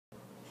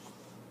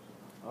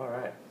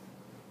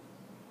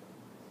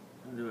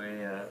Do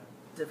a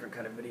different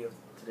kind of video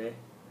today.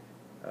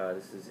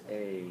 It's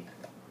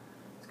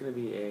going to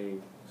be a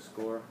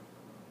score,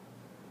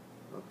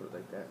 I'll put it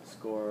like that,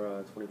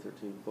 score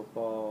 2013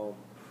 football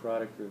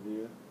product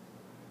review.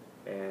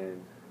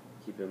 And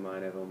keep in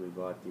mind I've only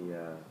bought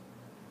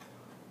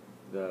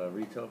the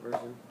retail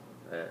version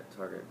at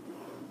Target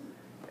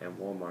and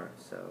Walmart,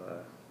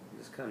 so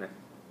just kind of,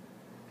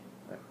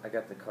 I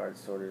got the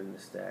cards sorted into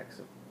stacks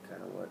of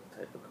kind of what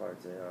type of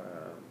cards they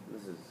are.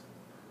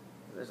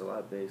 There's a lot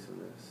of base in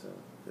this, so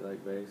if you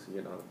like base, you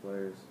get all the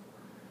players.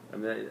 I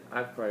mean,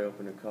 I've probably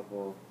opened a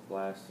couple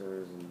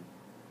blasters and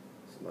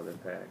some other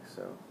packs,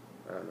 so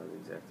I don't know the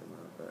exact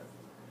amount, but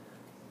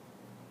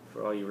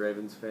for all you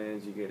Ravens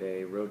fans, you get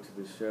a Road to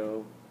the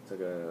Show. It's like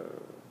it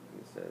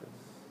says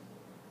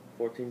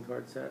 14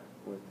 card set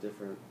with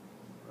different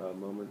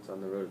moments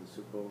on the road to the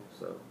Super Bowl,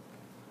 so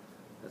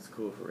that's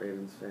cool for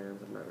Ravens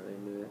fans. I'm not really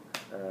into it.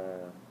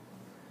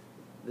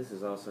 This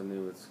is also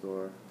new with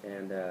Score,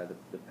 and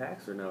the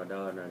packs are now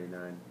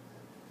 $1.99.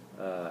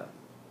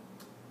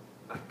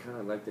 I kind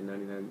of like the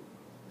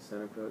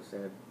 99-cent approach they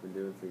have been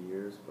doing for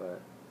years,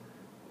 but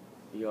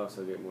you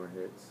also get more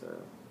hits,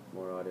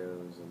 more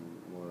autos,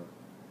 and more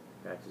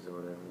patches or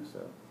whatever.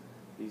 So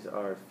these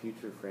are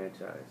Future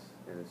Franchise,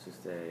 and it's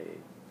just a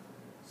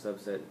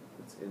subset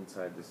that's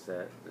inside the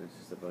set, and it's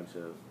just a bunch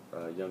of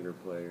younger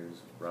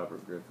players: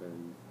 Robert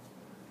Griffin,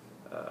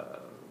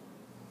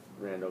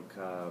 Randall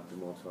Cobb,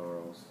 Jamal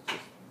Charles.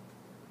 Just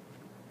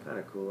kind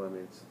of cool. I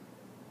mean, it's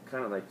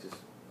kind of like just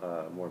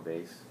more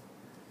base.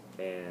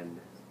 And,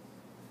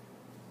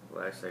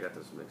 well, actually I got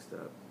those mixed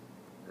up.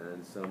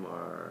 And some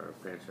are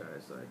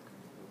franchise,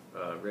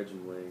 like Reggie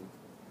Wayne.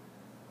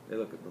 They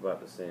look about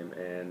the same.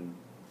 And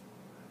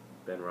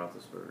Ben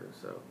Roethlisberger.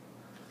 So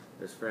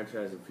there's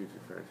franchise and future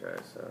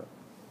franchise. So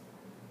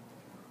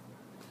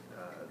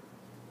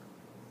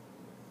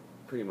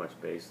pretty much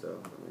base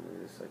though. I mean,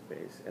 they're just like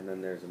base. And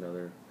then there's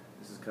another.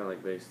 This is kind of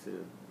like base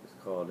too. It's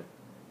called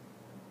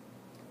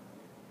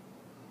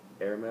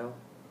Airmail,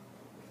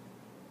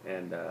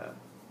 and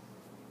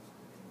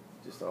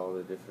just all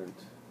the different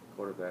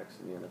quarterbacks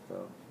in the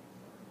NFL.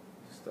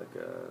 Just like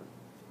a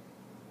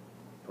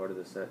part of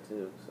the set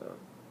too. So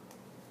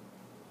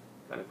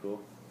kind of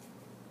cool.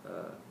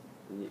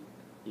 And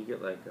you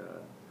get like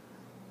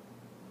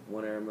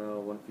one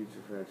Airmail, one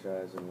future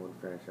franchise, and one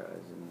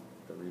franchise in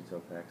the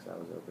retail packs I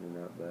was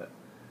opening up. But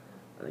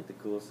I think the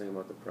coolest thing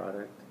about the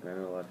product, and I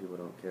know a lot of people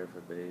don't care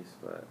for base,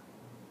 but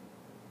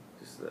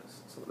just that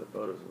some of the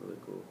photos are really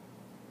cool.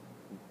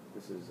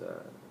 This is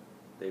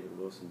David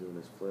Wilson doing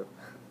his flip,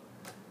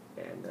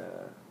 and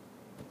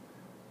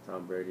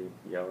Tom Brady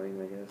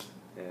yelling, I guess,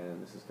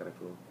 and this is kind of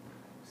cool.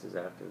 This is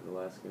after the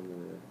last game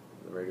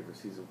of the regular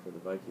season for the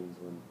Vikings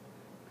when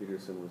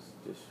Peterson was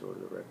just short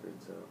of the record,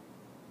 so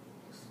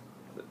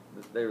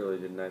they really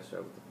did a nice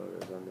job with the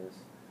photos on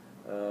this.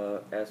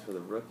 As for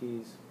the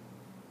rookies,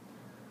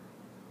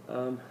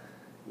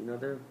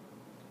 they're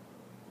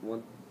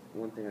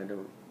one thing I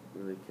don't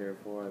really care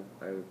for.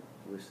 I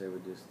wish they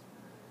would just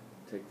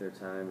take their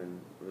time and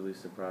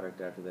release the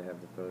product after they have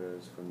the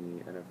photos from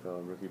the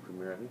NFL rookie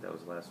premiere. I think that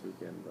was last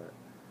weekend,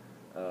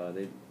 but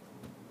they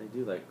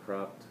do like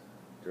cropped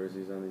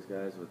jerseys on these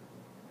guys with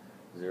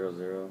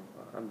 0-0.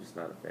 I'm just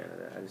not a fan of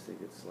that. I just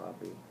think it's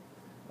sloppy.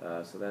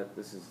 So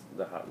this is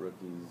the Hot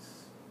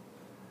Rookies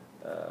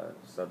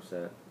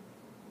subset.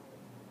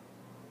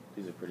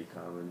 These are pretty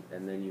common.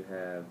 And then you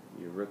have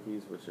your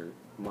rookies, which are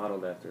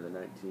modeled after the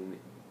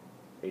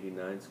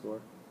 1989 score.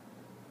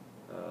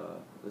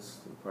 This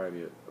will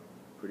probably be a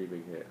pretty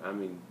big hit. I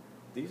mean,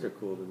 these are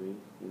cool to me.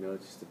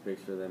 It's just a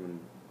picture of them in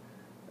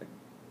like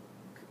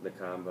the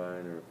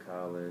combine or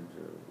college,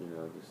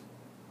 or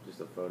just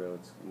a photo.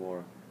 It's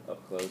more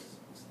up close.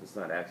 It's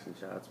not action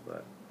shots,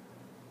 but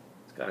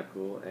it's kind of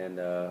cool. And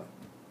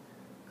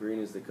green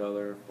is the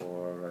color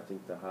for I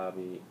think the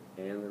hobby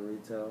and the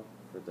retail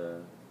for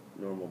the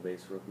normal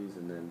base rookies,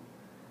 and then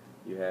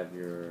you have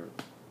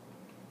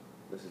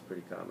this is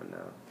pretty common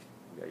now.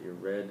 You got your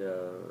red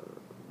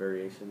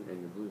variation and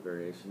your blue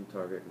variation,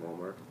 Target and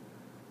Walmart.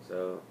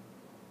 So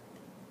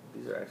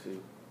these are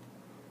actually,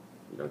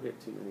 you don't get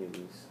too many of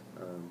these,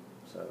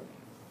 so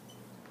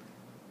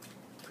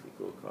pretty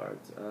cool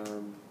cards.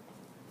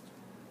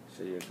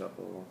 Show you a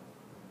couple.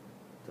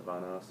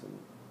 Devon Austin,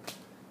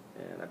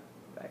 and I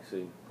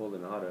actually pulled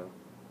an auto,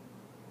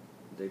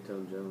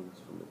 Dayton Jones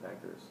from the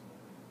Packers.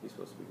 He's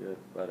supposed to be good,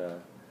 but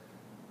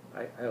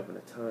I opened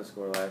a ton of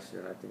score last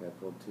year, and I think I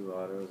pulled 2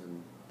 autos,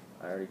 and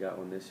I already got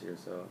one this year.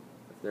 So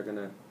if they're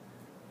gonna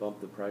bump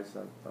the price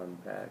up on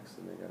packs,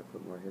 then they got to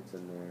put more hits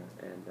in there.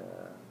 And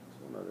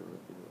there's one other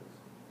rookie that was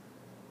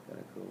kind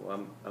of cool.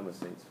 Well, I'm a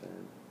Saints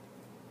fan.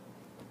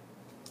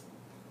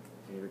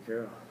 David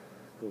Carroll,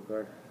 cool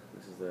card.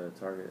 This is the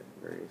Target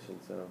variation.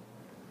 So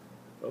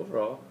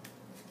overall,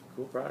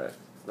 cool product.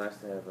 It's nice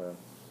to have a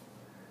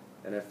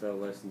NFL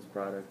licensed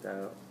product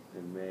out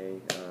in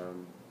May.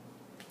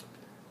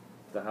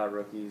 The Hot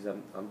Rookies,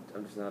 I'm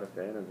just not a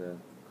fan of the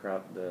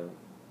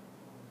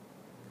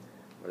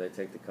or they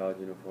take the college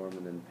uniform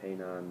and then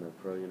paint on the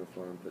pro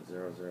uniform and put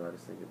 0-0. I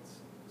just think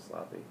it's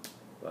sloppy,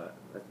 but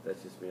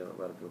that's just me. A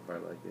lot of people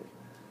probably like it.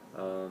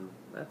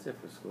 That's it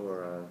for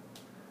score. A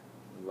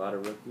lot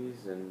of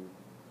rookies and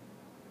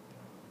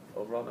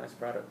overall nice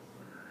product.